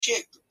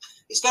ship.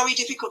 It's very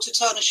difficult to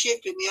turn a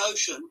ship in the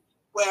ocean,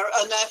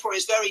 and therefore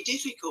it's very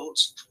difficult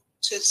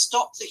to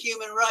stop the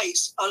human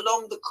race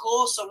along the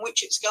course on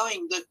which it's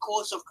going, the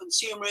course of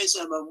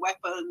consumerism and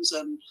weapons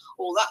and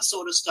all that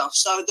sort of stuff.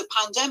 So the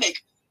pandemic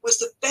was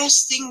the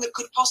best thing that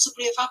could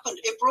possibly have happened.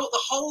 It brought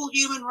the whole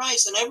human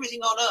race and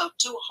everything on earth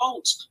to a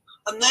halt.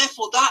 And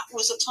therefore that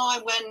was a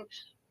time when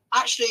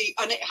actually,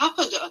 and it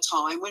happened at a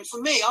time when, for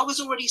me, I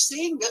was already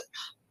seeing that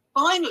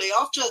finally,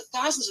 after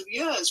thousands of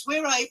years,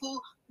 we're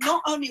able,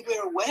 not only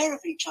we're aware of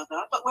each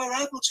other, but we're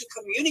able to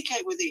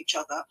communicate with each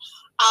other.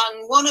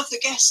 And one of the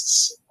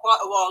guests quite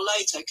a while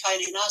later,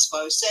 Kaylee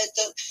Nasbo, said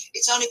that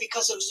it's only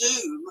because of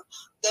Zoom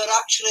that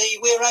actually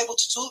we're able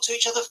to talk to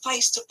each other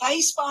face to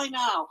face by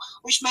now,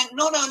 which meant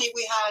not only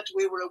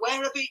we were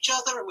aware of each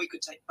other and we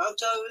could take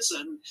photos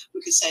and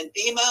we could send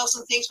emails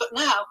and things, but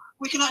now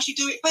we can actually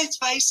do it face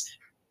to face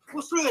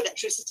through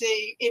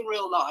electricity in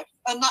real life.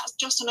 And that's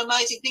just an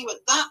amazing thing. But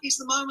that is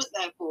the moment,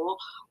 therefore,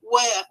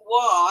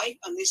 why,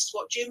 and this is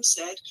what Jim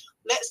said,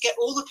 let's get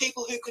all the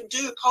people who can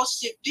do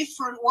positive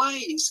different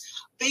ways,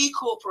 B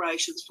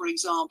corporations, for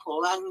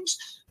example, and,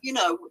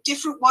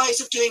 different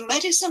ways of doing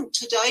medicine.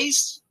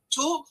 Today's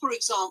talk, for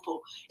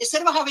example,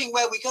 instead of having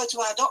where we go to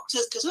our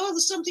doctors because,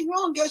 there's something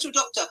wrong, go to a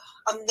doctor,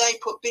 and they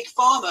put big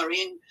pharma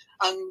in,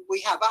 and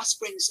we have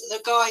aspirins.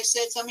 The guy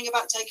said something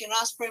about taking an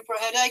aspirin for a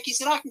headache. He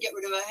said, I can get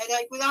rid of a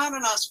headache without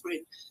an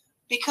aspirin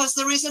because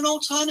there is an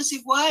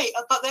alternative way.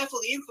 But therefore,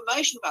 the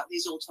information about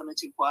these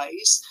alternative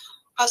ways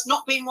has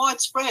not been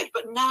widespread.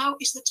 But now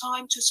is the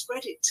time to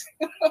spread it.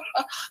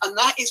 And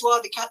that is why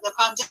the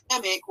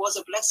pandemic was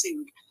a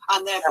blessing.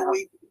 And therefore,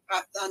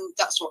 and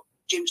that's what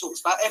Jim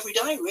talks about every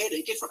day,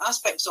 really, different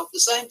aspects of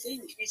the same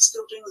thing. He's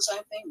still doing the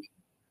same thing,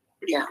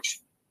 pretty much.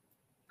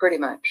 Pretty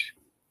much.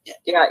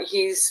 Yeah,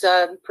 he's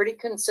pretty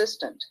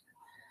consistent,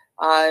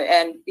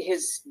 and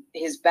his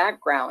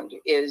background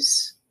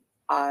is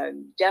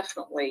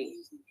definitely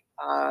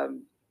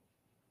amazing.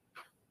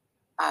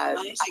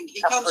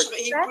 He comes from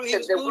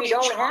that we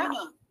don't have.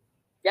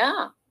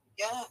 Yeah.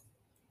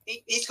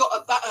 He's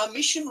got a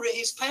missionary.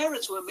 His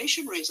parents were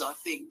missionaries, I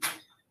think.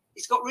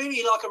 He's got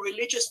really like a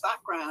religious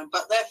background,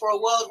 but therefore a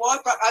worldwide,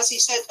 as he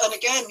said. And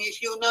again,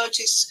 if you'll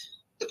notice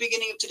the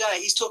beginning of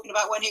today, he's talking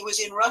about when he was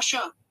in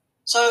Russia.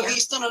 So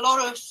he's done a lot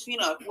of,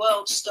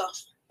 world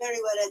stuff. Very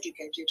well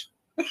educated.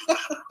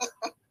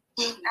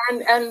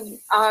 and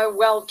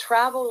well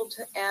traveled,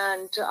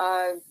 and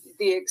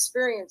the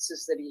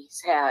experiences that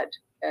he's had.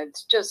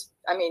 It's just,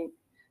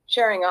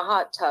 sharing a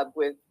hot tub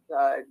with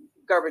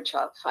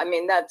Gorbachev.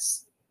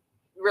 That's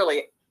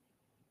really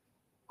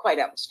quite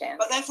outstanding.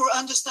 But therefore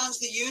understands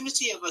the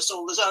unity of us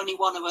all. There's only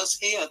one of us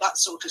here, that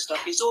sort of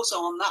stuff. He's also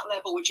on that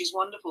level, which is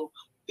wonderful.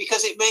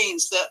 Because it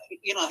means that,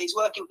 he's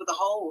working for the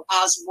whole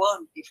as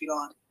one, if you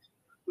like,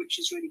 which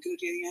is really good.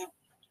 Yeah.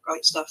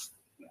 Great stuff.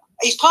 Yeah.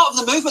 He's part of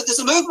the movement. There's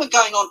a movement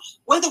going on,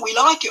 whether we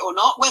like it or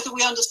not, whether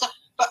we understand.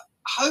 But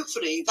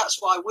hopefully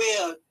that's why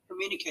we're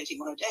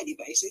communicating on a daily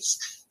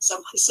basis.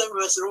 Some of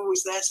us are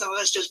always there. Some of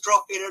us just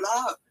drop in and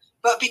out.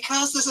 But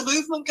because there's a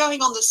movement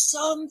going on, there's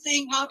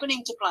something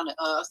happening to planet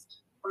Earth.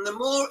 And the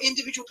more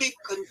individual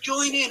people can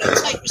join in and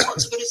take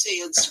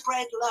responsibility and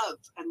spread love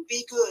and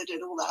be good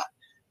and all that.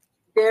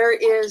 There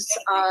is,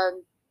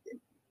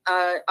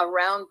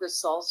 around the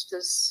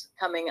solstice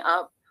coming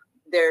up,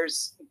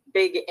 there's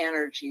big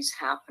energies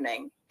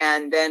happening.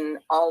 And then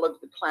all of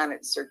the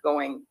planets are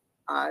going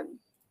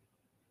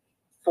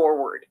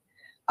forward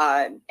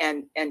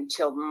and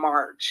until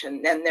March.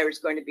 And then there's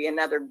going to be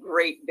another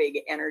great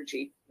big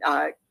energy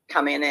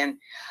coming in.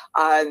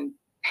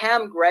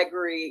 Pam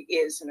Gregory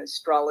is an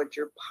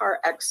astrologer par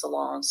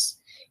excellence.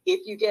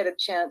 If you get a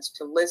chance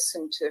to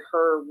listen to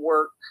her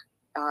work,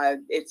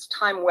 it's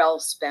time well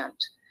spent.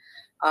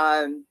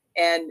 And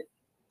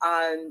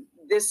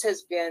this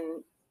has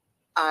been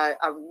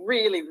a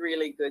really,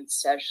 really good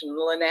session.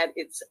 Lynette,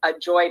 it's a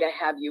joy to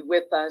have you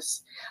with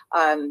us.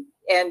 And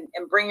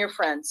bring your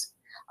friends.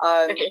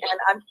 And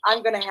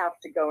I'm going to have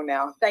to go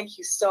now. Thank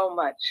you so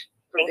much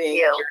for being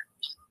here,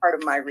 part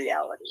of my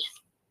reality.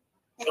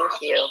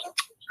 Thank you.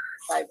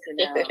 Bye for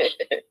now.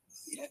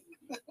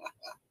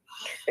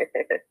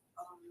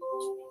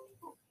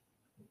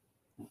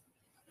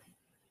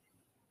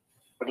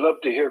 I'd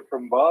love to hear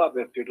from Bob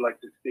if you'd like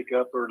to speak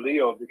up, or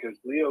Leo, because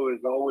Leo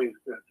is always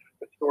the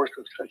source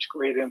of such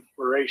great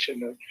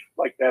inspiration,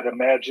 like that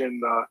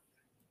Imagine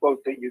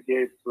quote that you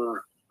gave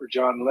for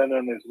John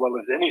Lennon, as well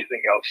as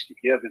anything else you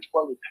give, as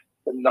well as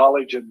the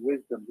knowledge and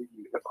wisdom that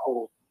you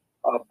hold.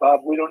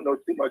 Bob, we don't know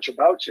too much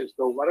about you,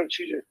 so why don't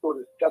you just sort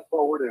of step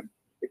forward and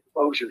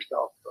expose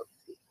yourself?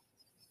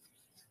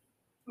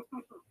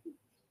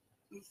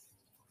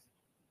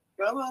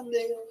 Come on,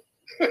 Leo.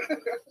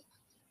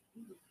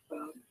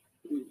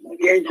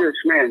 Dangerous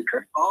man.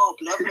 Oh,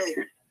 lovely.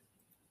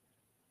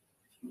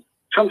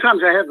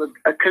 Sometimes I have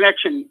a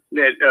connection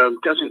that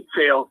doesn't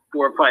fail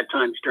 4 or 5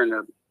 times during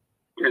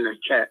the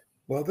chat.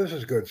 Well, this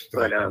is good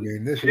stuff. But,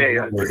 this today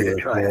is what we're here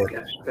try, for. I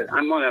guess. But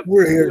I'm on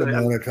We're here to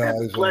monetize.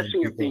 The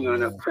blessing of being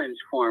on a friend's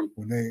forum.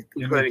 When they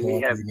letting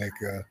me talk, have we make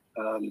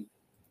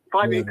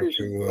 5 be able acres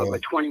of to a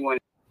 21.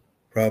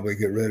 probably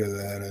get rid of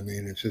that. I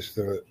mean, it's just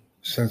the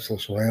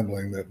senseless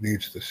rambling that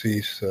needs to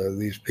cease.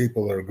 These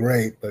people are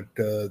great, but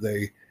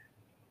they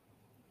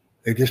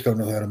just don't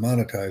know how to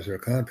monetize their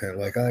content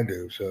like I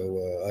do.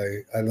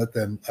 So I let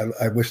them.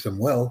 I wish them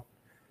well,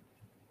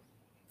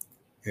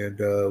 and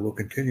we'll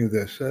continue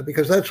this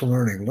because that's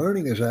learning.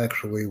 Learning is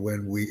actually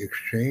when we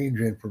exchange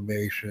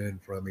information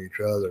from each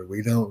other.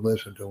 We don't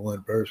listen to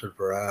one person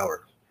for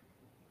hours.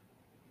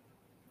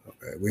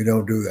 Okay, we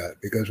don't do that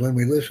because when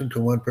we listen to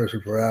one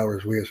person for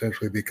hours, we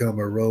essentially become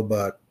a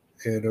robot,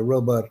 and a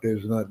robot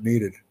is not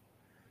needed.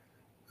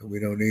 We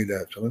don't need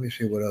that. So let me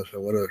see what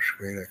other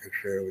screen I could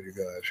share with you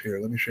guys. Here,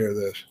 let me share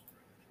this.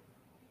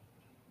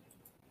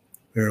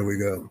 There we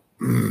go.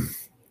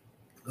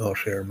 I'll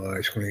share my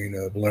screen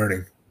of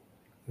learning.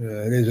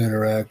 It is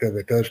interactive.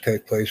 It does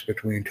take place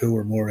between two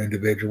or more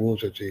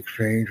individuals. It's the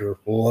exchange or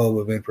flow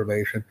of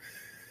information.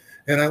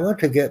 And I want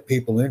to get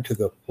people into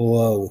the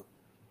flow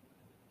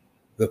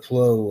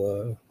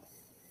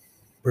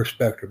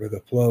perspective or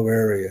the flow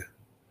area.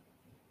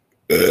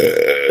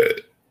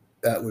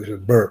 That was a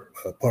burp,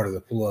 part of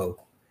the flow.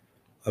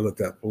 I let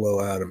that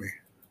flow out of me.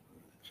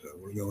 So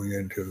we're going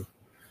into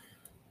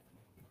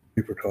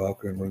deeper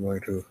talk, and we're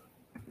going to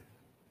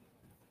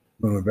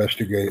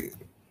investigate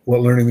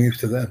what learning means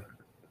to them.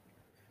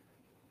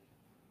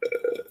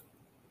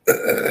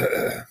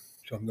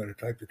 So I'm going to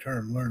type the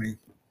term learning.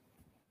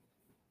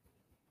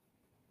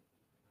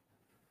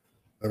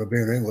 That'll be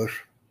in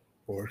English,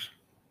 of course.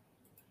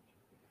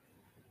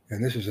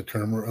 And this is a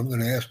term where I'm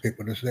going to ask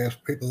people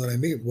that I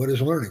meet, what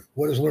is learning?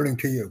 What is learning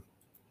to you?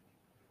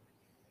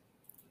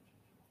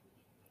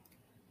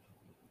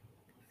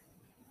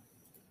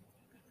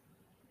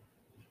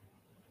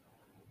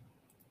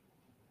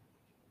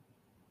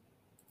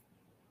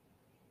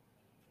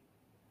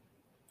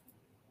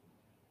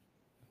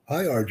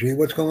 Hi, RG.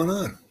 What's going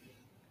on?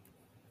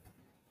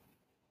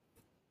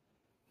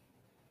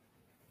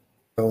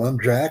 So I'm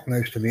Jack.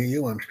 Nice to meet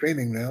you. I'm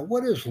streaming now.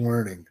 What is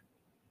learning?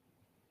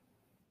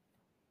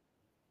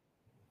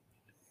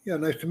 Yeah,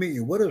 nice to meet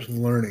you. What is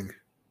learning?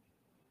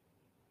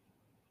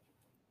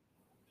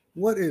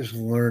 What is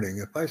learning?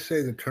 If I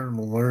say the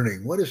term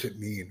learning, what does it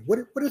mean? What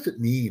does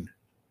it mean?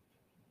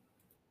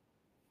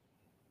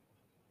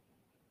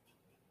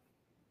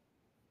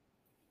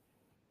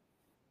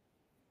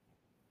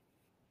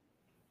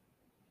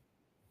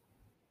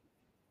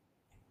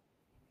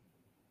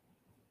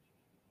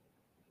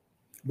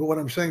 But what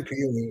I'm saying to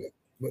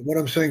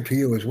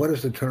you is, what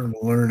does the term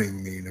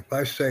learning mean? If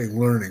I say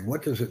learning,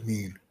 what does it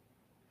mean?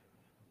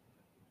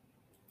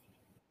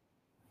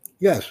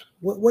 Yes.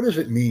 What does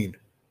it mean?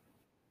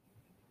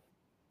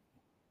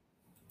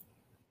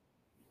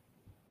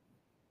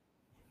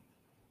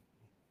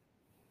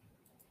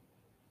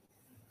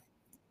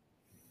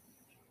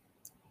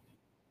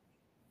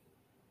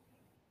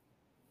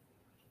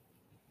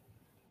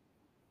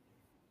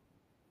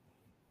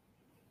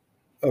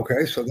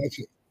 Okay, so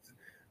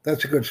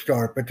that's a good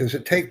start. But does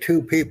it take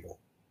two people?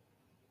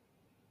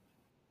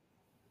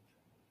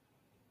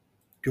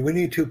 Do we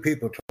need two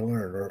people to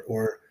learn,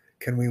 or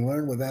can we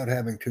learn without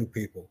having two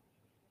people?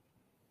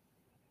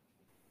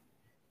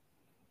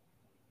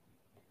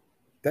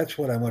 That's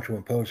what I want to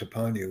impose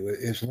upon you.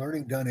 Is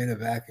learning done in a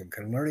vacuum?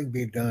 Can learning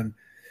be done?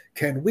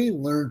 Can we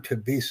learn to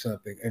be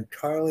something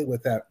entirely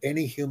without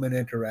any human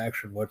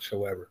interaction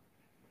whatsoever?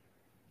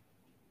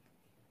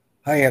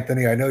 Hi,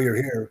 Anthony. I know you're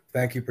here.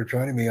 Thank you for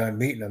joining me on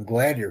Meet, and I'm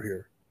glad you're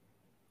here.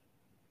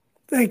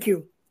 Thank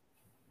you.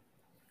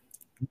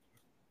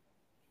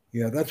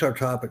 Yeah, that's our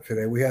topic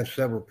today. We have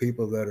several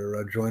people that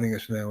are joining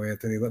us now,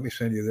 Anthony. Let me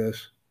send you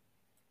this.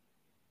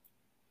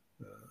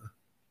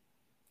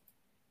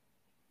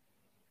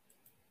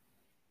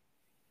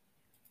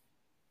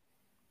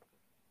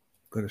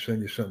 Going to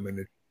send you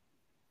something.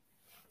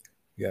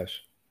 Yes,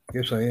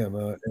 I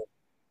am.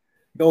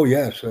 Oh,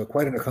 yes,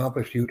 quite an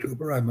accomplished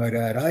YouTuber, I might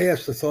add. I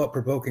ask the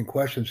thought-provoking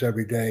questions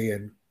every day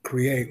and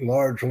create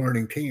large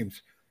learning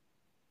teams.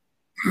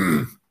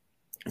 Yeah,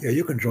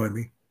 you can join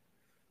me.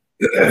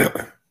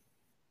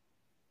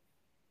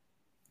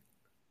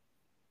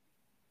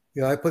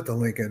 Yeah, I put the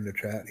link in the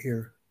chat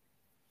here.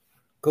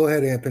 Go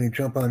ahead, Anthony.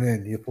 Jump on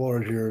in. The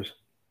floor is yours.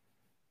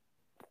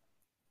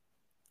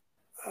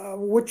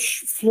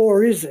 Which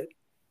floor is it?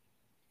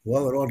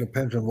 Well, it all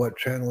depends on what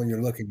channel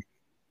you're looking at.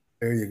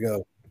 There you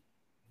go.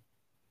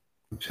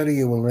 I'm sending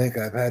you a link.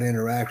 I've had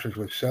interactions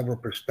with several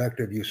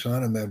prospective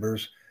USANA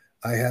members.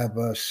 I have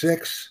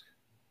 6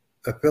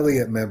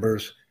 affiliate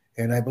members,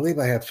 and I believe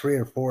I have 3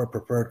 or 4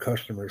 preferred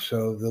customers.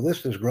 So the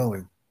list is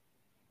growing.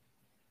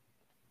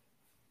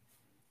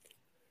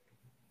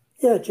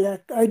 Yeah,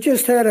 Jack. I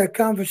just had a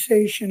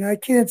conversation. I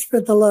can't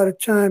spend a lot of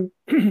time.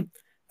 I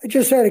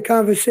just had a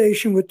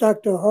conversation with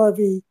Dr.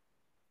 Harvey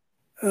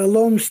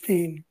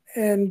Lomstein,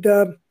 and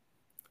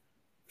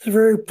it's a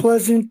very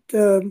pleasant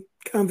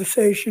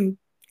conversation.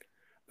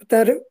 But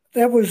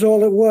that was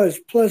all it was,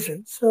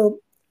 pleasant. So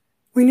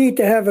we need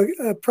to have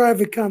a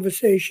private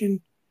conversation,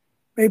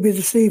 maybe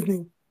this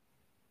evening.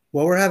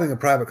 Well, we're having a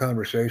private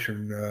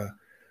conversation.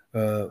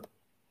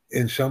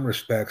 in some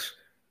respects,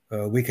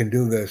 we can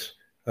do this.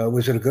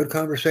 Was it a good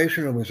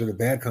conversation or was it a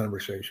bad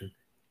conversation?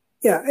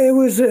 Yeah, it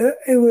was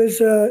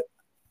a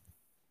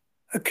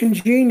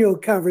congenial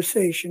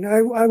conversation.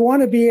 I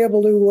want to be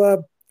able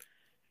to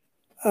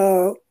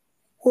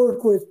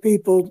work with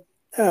people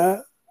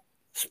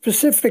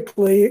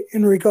specifically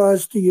in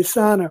regards to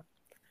USANA.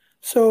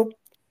 So,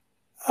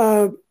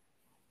 as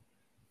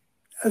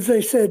I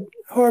said,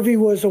 Harvey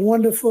was a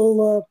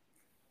wonderful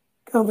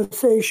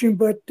conversation,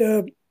 but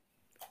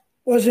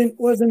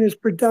wasn't as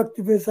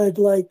productive as I'd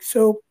like.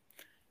 So,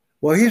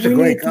 well, he's a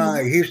great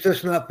guy. He's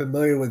just not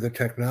familiar with the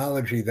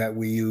technology that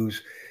we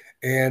use.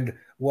 And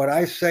what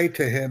I say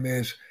to him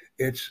is,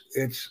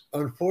 it's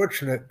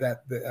unfortunate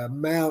that the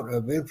amount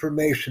of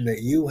information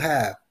that you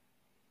have,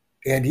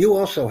 and you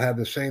also have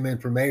the same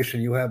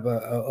information. You have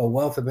a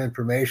wealth of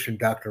information,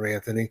 Dr.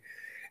 Anthony.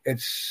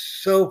 It's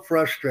so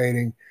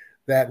frustrating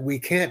that we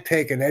can't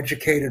take an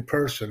educated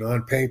person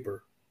on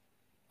paper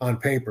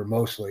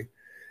mostly,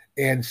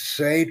 and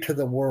say to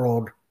the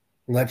world,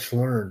 let's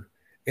learn,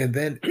 and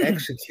then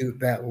execute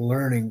that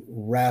learning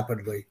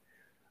rapidly.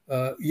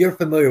 You're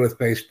familiar with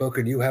Facebook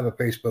and you have a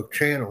Facebook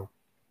channel.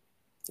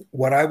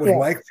 What I would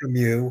like from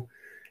you,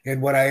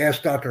 and what I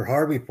asked Dr.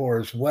 Harvey for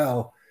as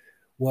well,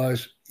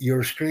 was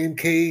your stream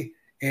key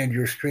and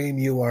your stream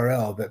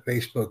URL that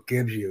Facebook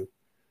gives you.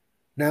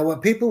 Now,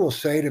 what people will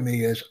say to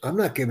me is, I'm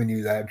not giving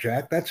you that,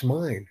 Jack. That's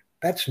mine.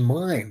 That's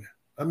mine.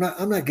 I'm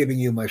not giving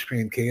you my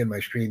stream key and my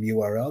stream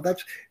URL.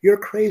 You're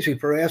crazy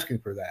for asking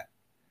for that.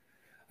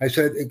 I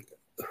said,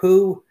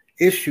 who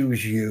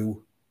issues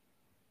you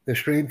the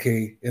stream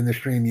key and the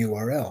stream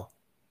URL?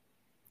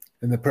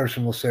 And the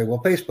person will say,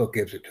 well, Facebook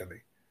gives it to me.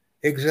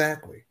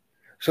 Exactly.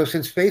 So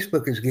since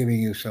Facebook is giving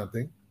you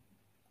something,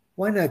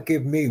 why not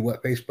give me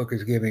what Facebook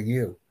is giving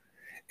you?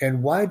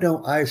 And why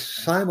don't I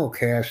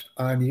simulcast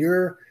on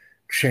your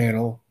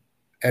channel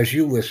as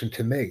you listen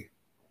to me?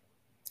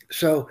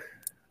 So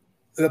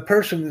the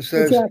person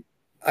says, exactly.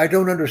 I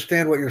don't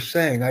understand what you're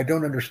saying. I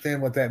don't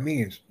understand what that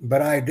means,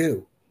 but I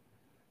do.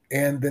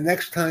 And the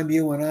next time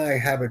you and I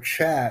have a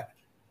chat,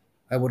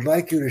 I would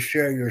like you to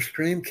share your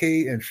stream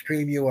key and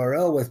stream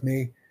URL with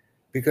me,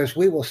 because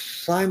we will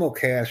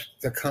simulcast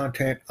the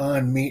content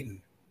on Meetin.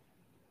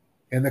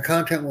 And the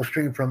content will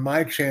stream from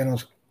my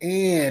channels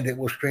and it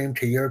will stream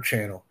to your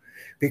channel,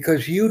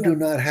 because you do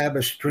not have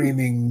a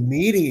streaming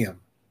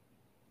medium.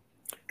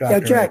 Dr. Yeah,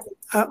 Jack,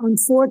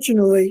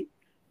 unfortunately,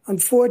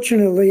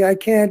 I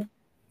can't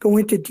go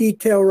into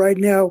detail right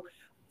now.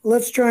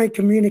 Let's try and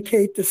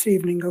communicate this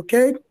evening,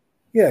 okay?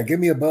 Yeah, give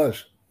me a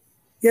buzz.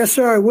 Yes,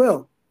 sir, I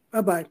will.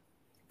 Bye-bye.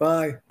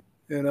 Bye.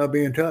 And I'll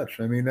be in touch.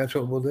 I mean, that's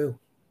what we'll do.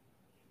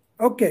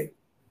 Okay.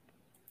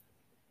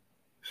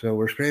 So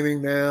we're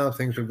streaming now.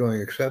 Things are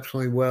going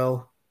exceptionally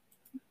well.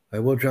 I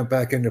will jump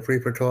back into Free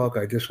for Talk.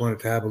 I just wanted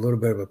to have a little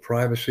bit of a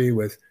privacy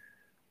with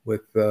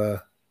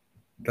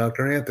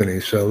Dr. Anthony.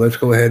 So let's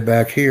go ahead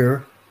back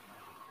here.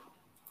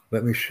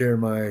 Let me share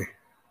my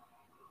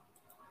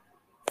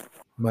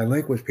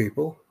link with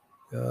people.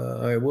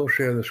 I will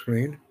share the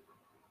screen.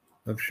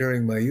 I'm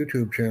sharing my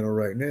YouTube channel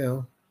right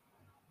now.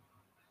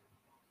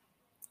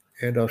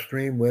 And I'll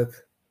stream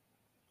with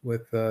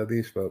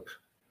these folks.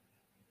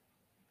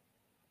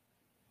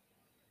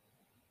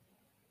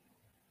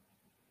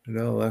 And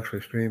I'll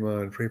actually stream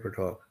on Free for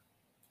Talk.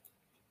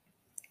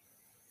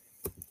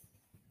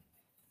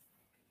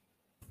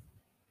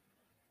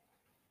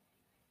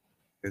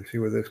 And see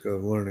where this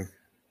goes, learning.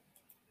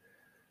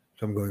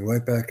 So I'm going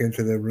right back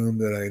into the room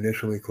that I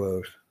initially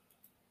closed.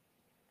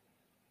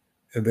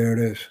 And there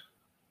it is.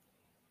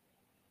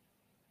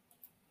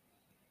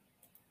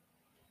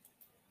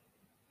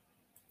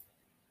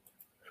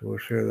 So we'll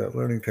share that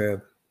learning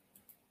tab.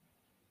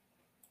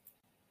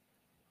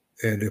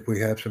 And if we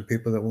have some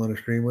people that want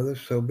to stream with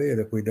us, so be it.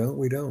 If we don't,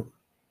 we don't.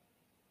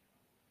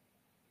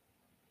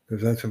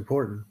 Because that's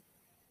important.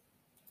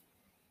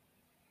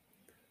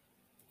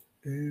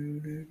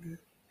 And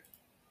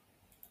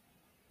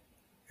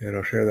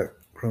I'll share that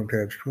Chrome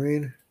tab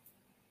screen.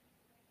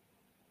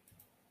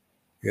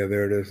 Yeah,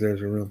 there it is.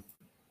 There's a room.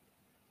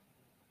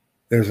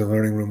 There's a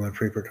learning room on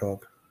Free for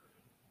Talk.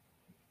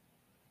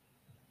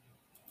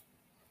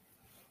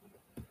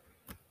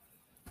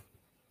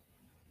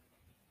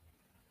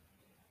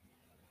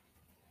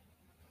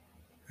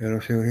 And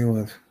I'll see what he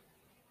wants.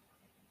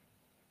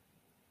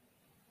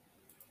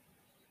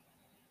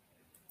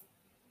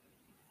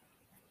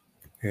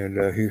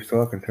 And he's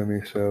talking to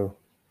me, so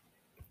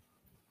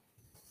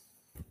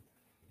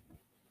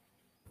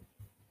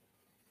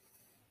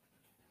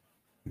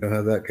I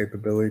have that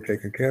capability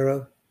taken care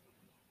of.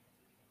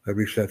 I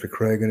reached out to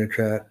Craig in a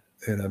chat,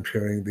 and I'm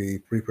sharing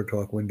the Free for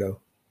Talk window,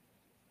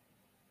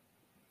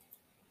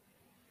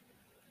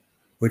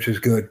 which is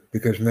good,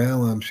 because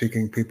now I'm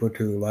seeking people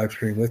to live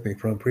stream with me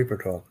from Free for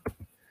Talk,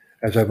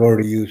 as I've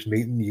already used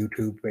Meetin,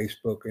 YouTube,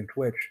 Facebook, and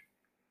Twitch.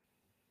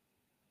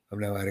 I'm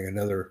now adding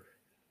another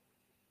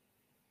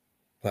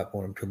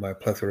platform to my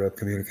plethora of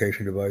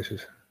communication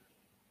devices.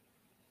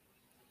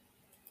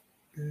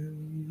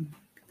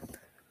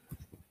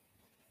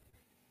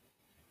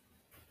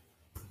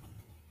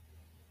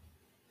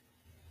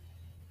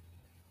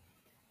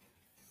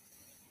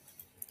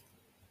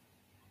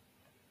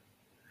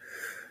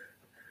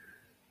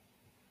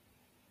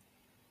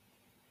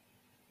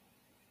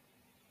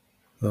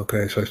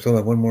 Okay, so I still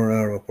have 1 more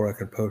hour before I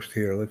can post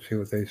here. Let's see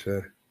what they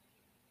said.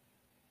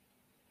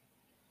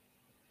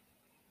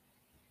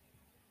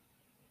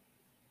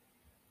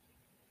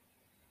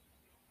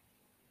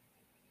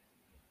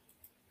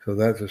 So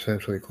that's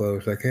essentially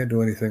closed. I can't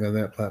do anything on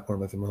that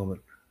platform at the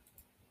moment.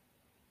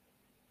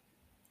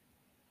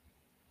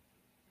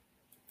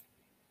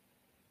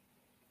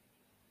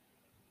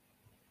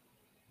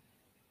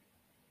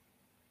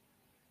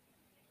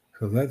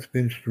 So that's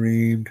been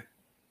streamed.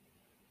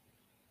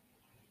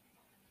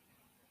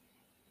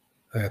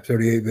 I have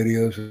 38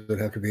 videos that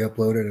have to be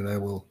uploaded, and I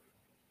will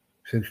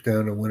cinch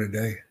down to 1 a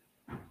day.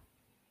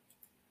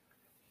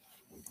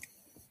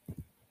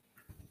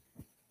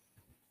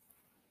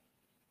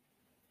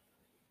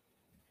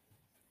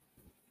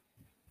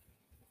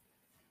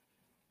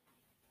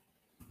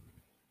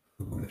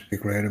 I'm going to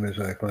speak random as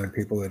I find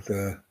people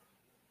that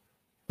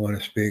want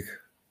to speak.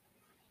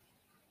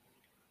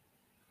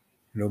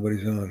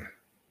 Nobody's on.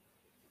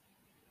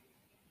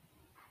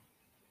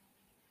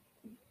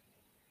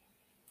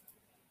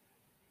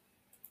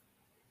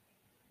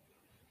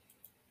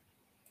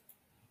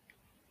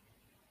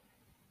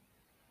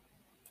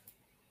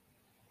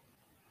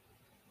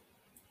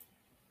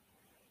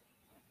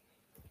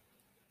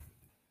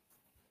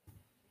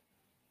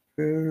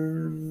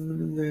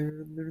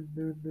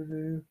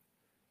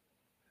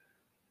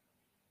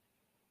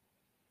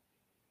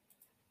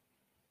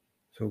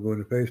 So go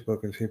to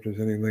Facebook and see if there's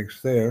any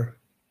links there.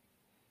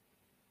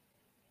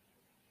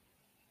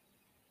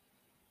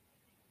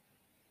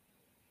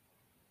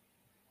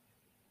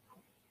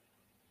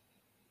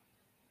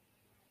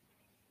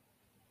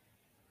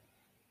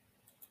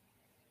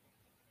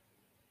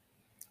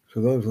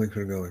 So those links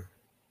are going.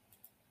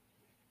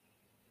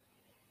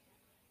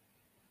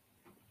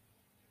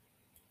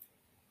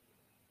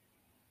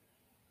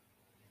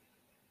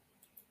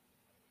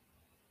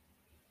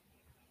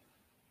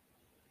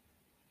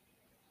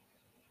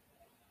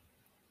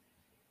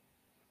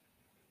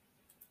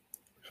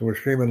 So we're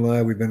streaming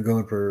live. We've been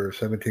going for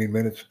 17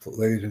 minutes,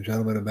 ladies and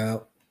gentlemen,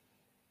 about.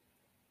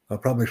 I'll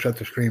probably shut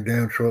the stream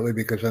down shortly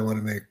because I want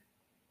to make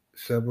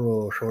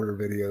several shorter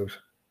videos.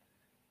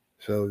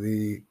 So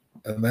the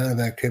amount of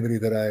activity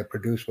that I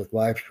produce with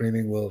live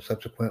streaming will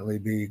subsequently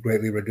be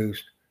greatly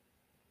reduced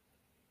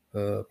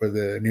for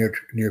the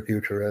near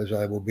future, as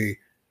I will be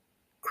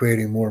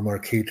creating more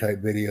marquee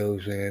type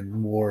videos and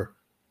more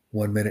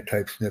 1 minute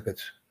type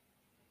snippets.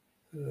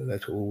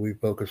 That's what we'll be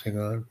focusing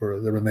on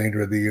for the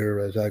remainder of the year,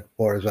 as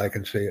far as I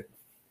can see it.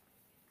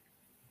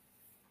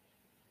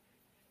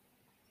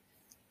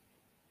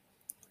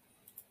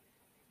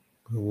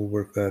 We'll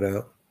work that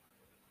out.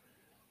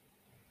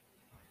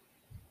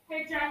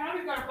 Hey, John, I'm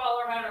just gonna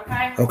follow her home,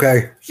 okay?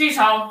 Okay. She's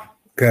home.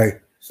 Okay.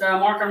 So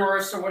Mark and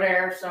Marissa were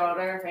there, so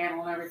they're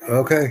handling everything.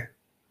 Okay.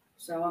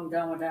 So I'm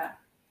done with that.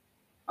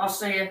 I'll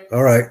see you.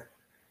 All right.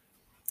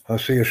 I'll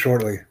see you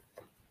shortly.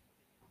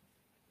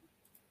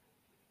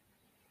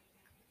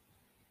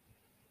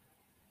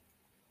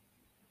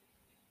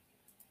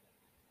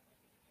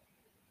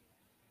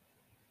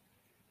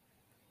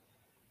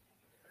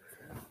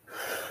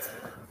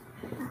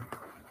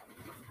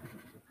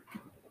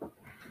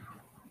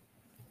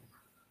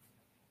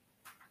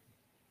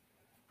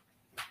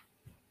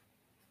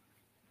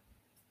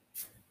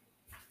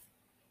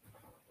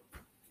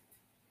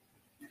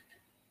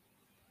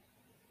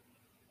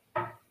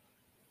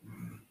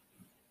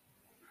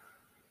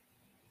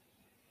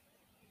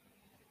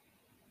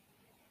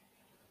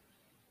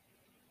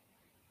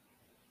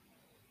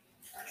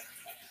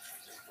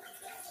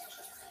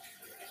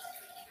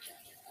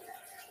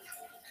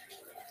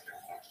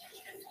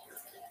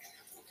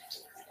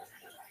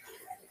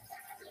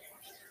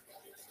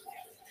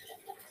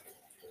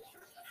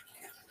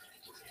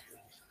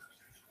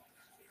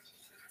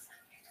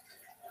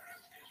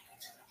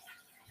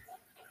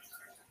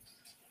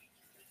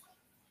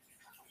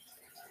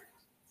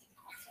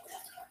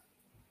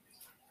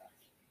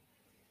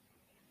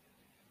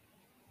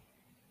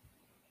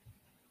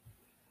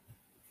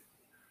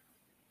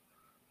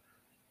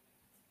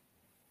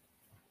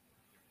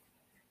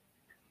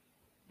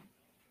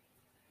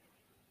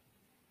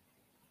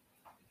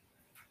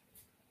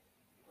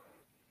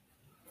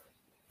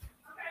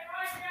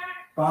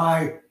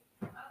 Bye.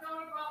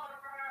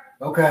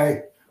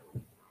 Okay.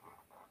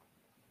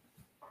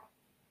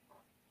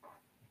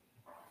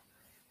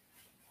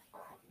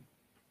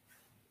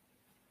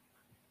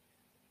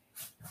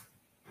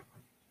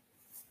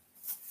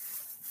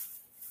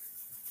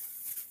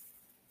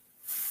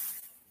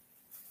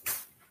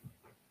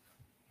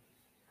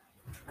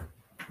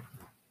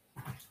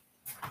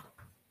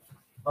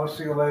 I'll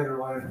see you later,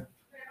 Wayne. What are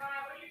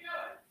you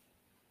doing?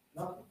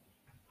 Nothing.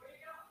 Where you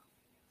going?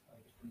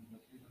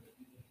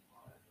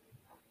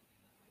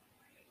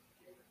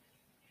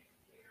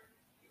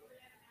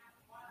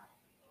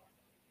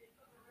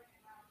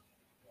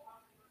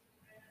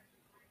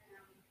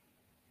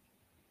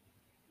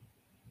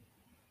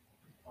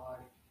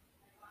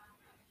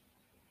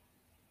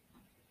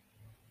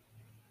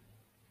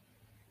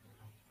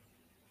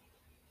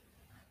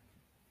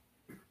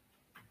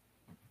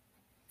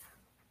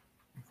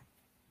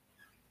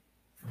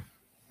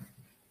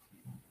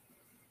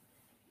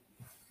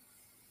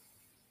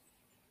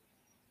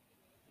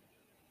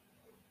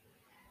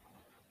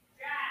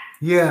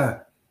 Yeah.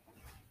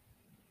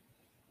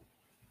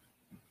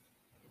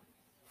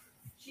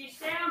 She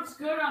sounds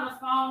good on the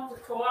phone to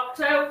talk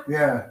to.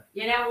 Yeah.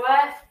 You know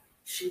what?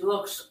 She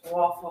looks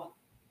awful.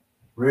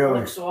 Really?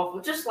 Looks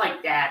awful, just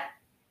like Dad.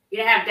 You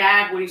know how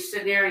Dad, when he's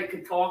sitting there, he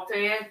can talk to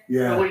you.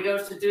 Yeah. But when he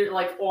goes to do it,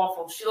 like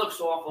awful. She looks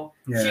awful.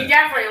 Yeah. She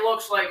definitely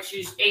looks like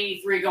she's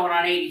 83 going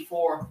on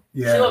 84.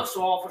 Yeah. She looks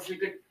awful.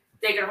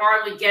 They could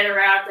hardly get her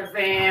out the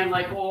van,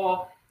 like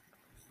all.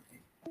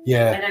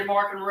 Yeah. And then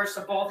Mark and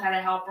Marissa both had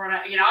to help her. And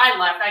I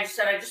left. I just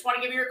said, I just want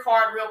to give you your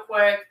card real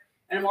quick.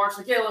 And Mark's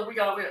like, yeah, look, we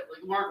go.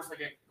 Mark was like.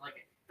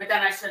 But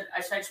then I said,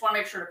 I just want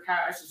to make sure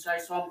to I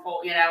saw him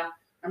pull,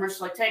 And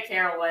Marissa's like, take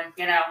care of it,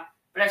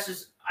 But I said,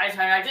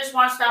 I just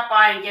want to stop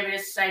by and give you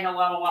this, say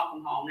hello and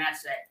welcome home.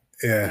 That's it.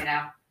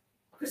 Yeah.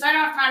 Because I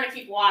don't have time to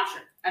keep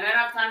watching. And I don't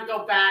have time to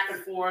go back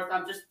and forth.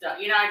 I'm just,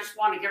 I just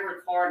want to give her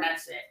a card and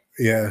that's it.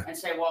 Yeah. And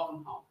say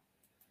welcome home.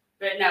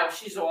 But no,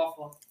 she's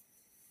awful.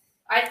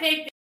 I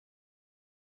think